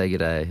love to say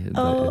g'day.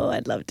 Oh,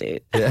 I'd love to.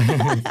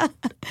 Yeah.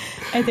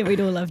 I think we'd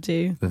all love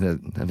to. And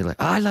then I'd be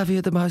like, I love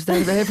you the most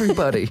out of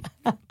everybody.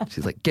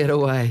 She's like, get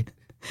away.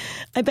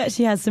 I bet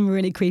she has some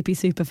really creepy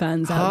super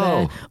fans out Oh.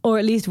 there, or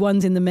at least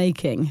ones in the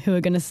making who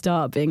are going to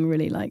start being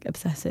really like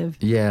obsessive.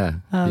 Yeah,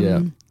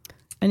 yeah.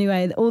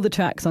 Anyway, all the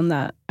tracks on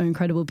that are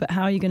incredible, but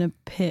how are you going to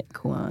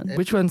pick one?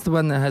 Which one's the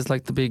one that has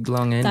like the big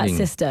long ending? That's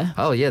Sister.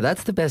 Oh yeah,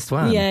 that's the best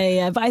one.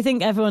 Yeah. But I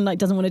think everyone like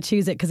doesn't want to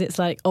choose it because it's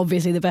like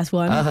obviously the best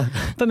one.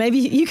 But maybe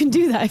you can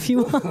do that if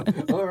you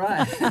want. All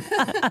right.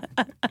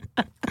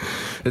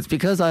 It's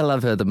because I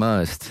love her the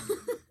most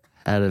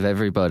out of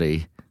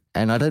everybody.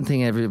 And I don't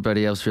think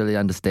everybody else really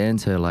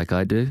understands her like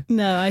I do.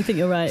 No, I think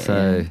you're right.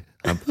 So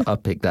yeah. I'll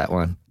pick that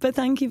one. But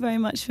thank you very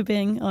much for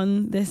being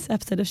on this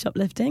episode of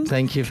Shoplifting.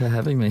 Thank you for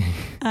having me.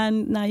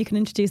 And now you can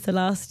introduce the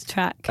last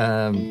track.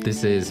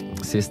 This is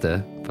Sister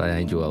by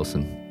Angel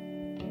Olsen.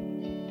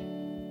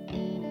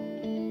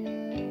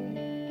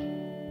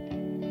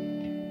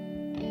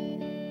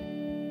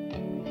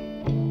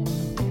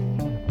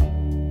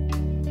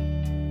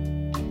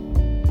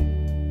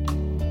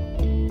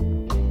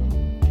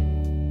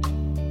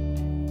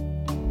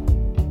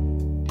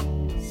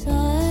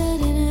 Saw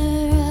it in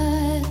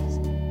her eyes.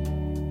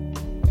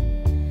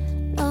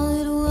 No,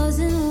 it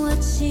wasn't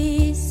what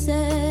she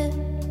said.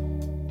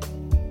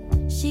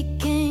 She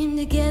came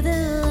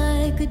together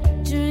like a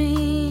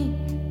dream.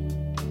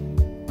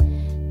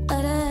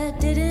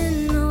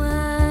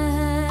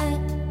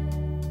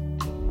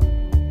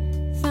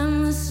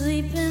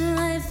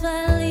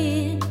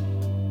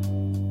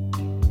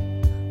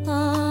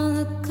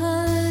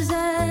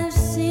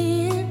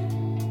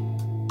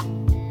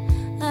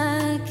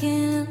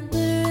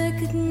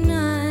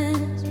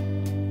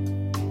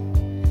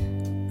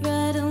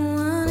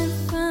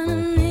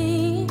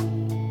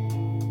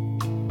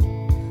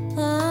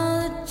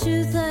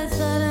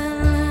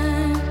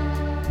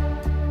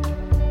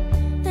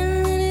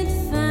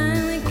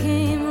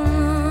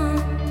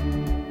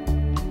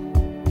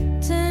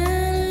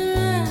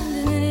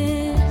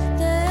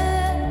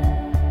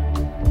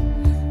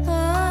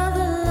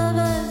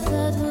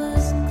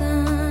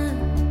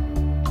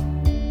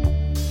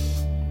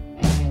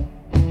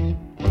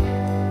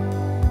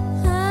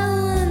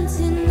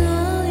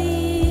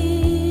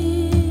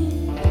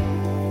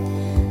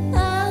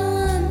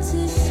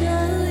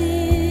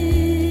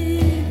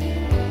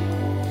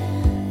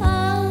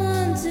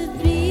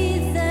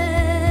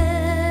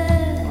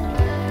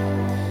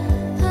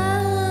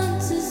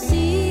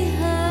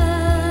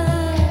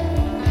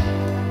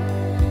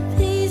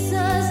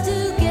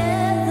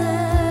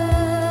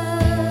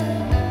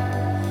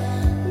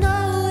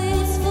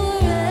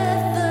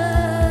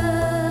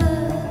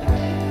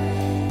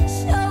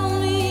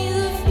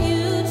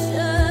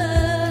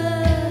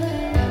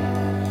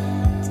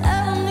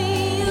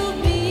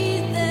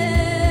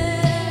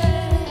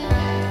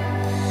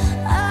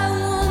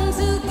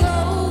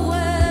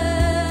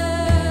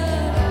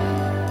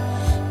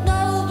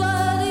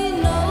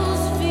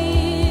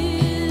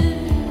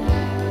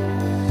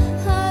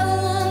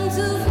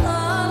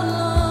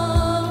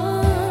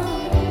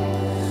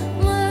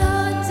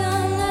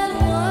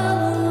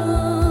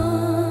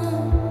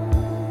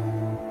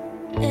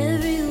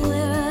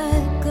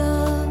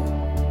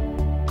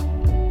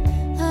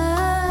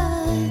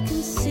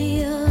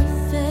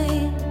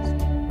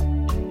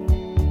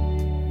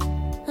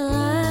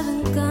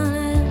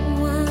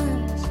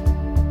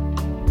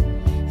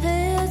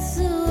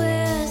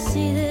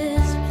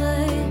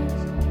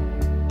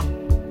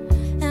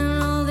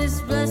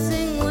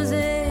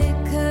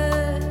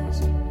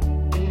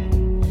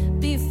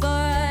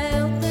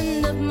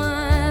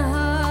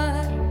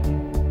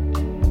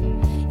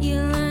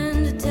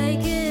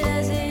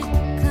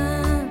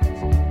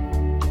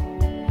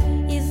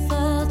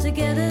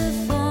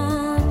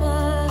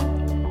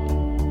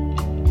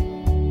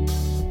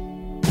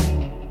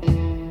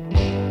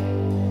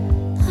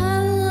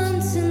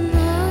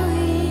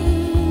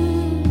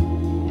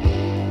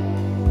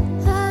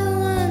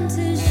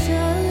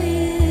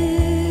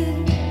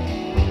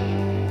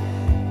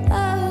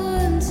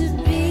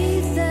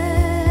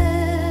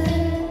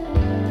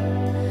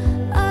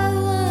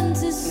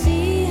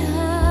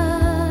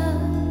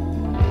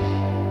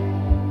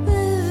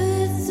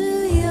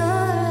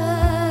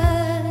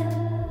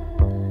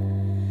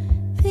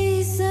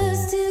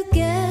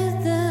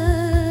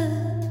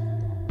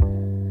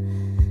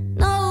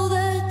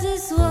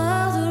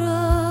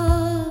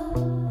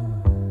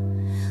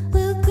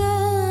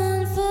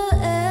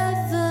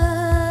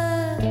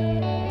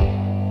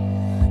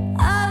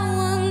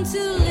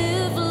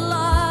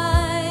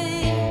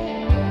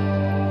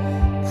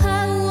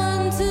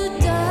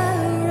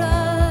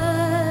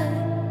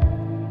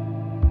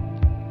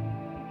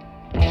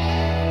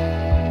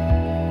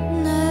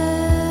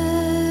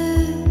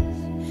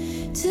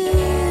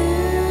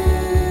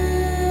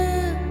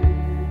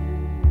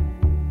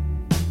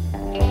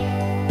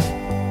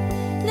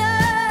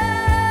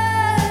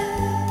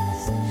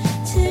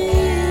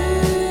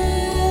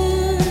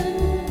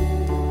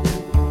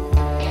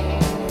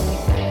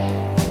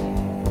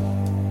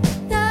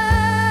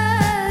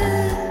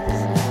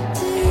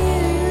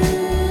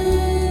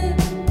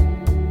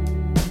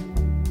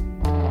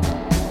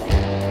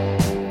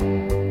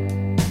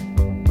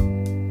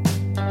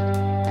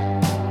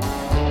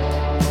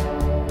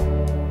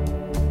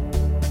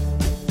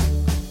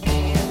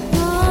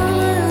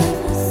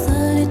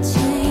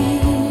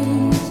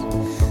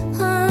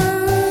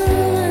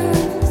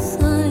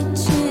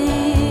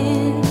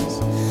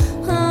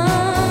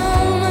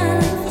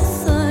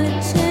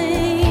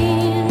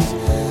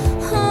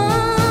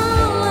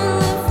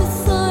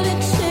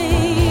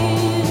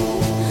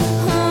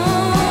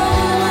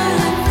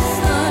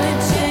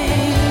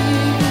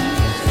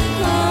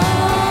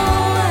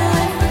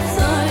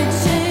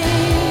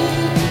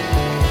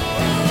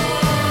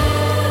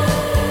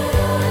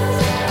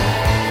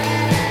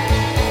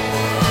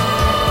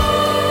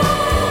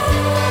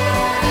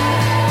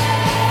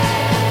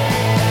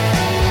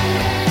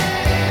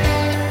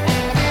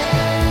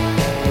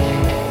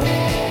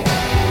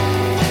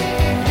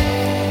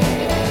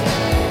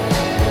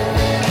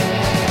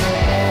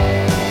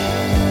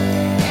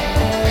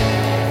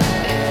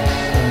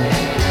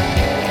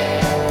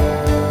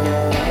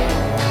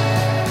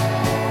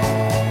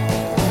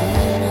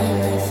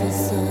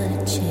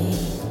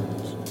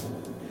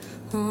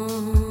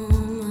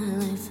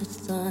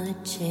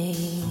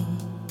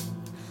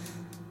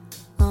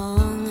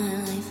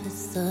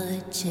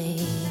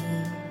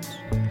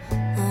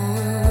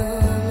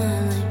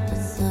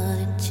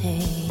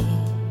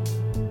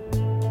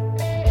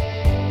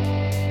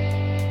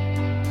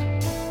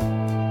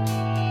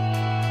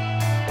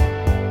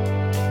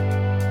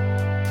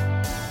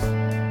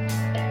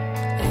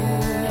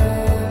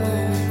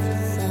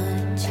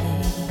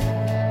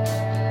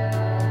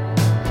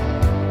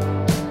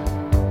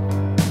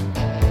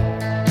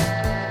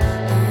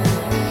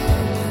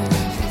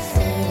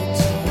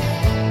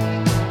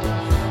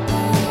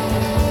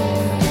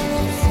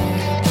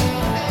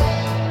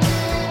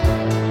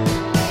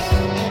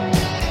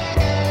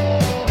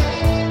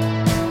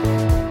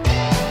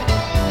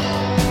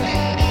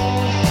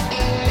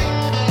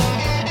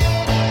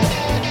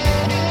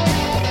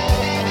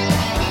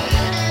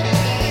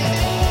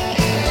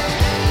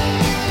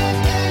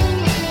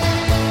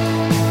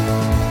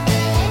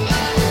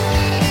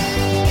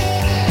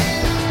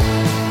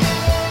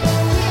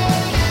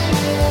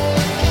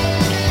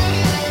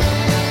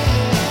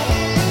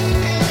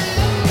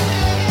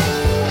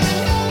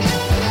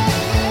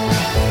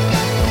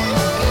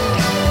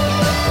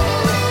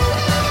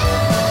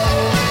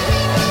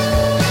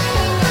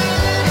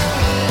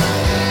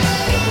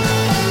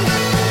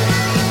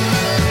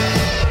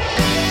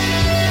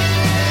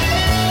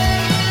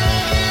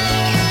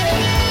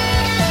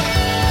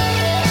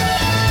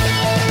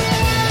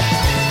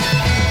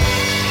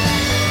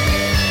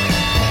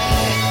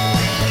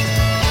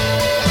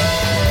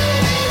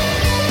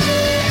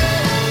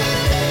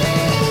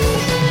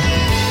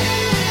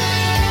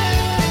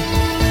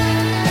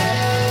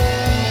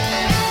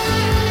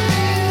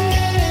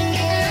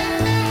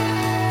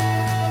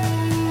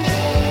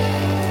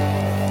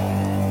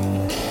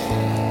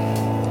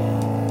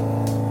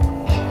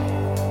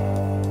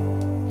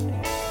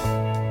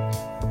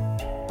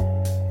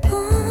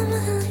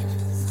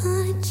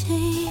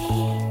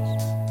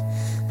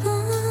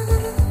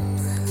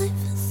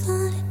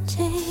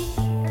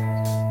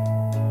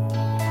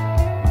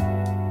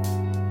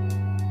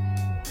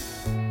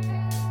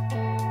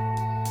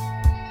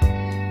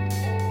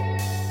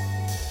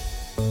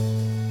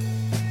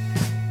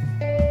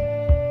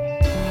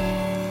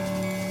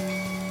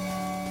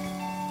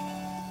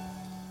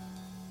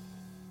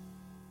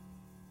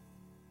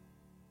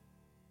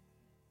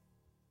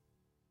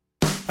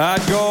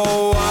 I'd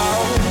go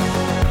out,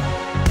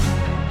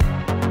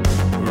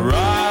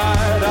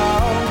 ride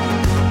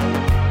out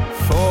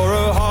for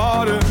a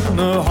heart in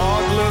a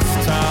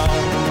heartless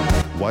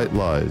town. White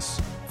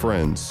Lies,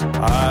 Friends.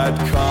 I'd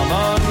come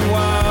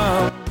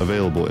unwound.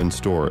 Available in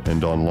store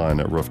and online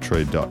at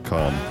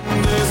roughtrade.com.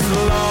 This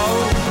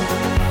love,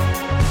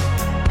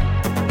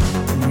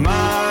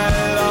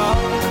 my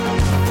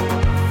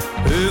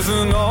love,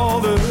 isn't all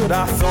that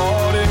I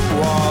thought it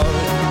was.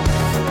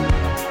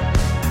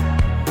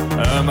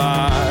 Am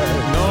I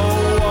no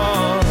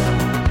one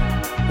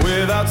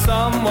without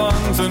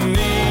someone to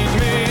need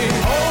me?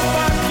 Hold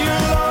back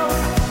your love,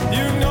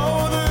 you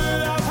know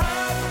that I've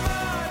had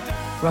my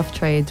doubts. Rough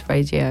Trade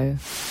Radio.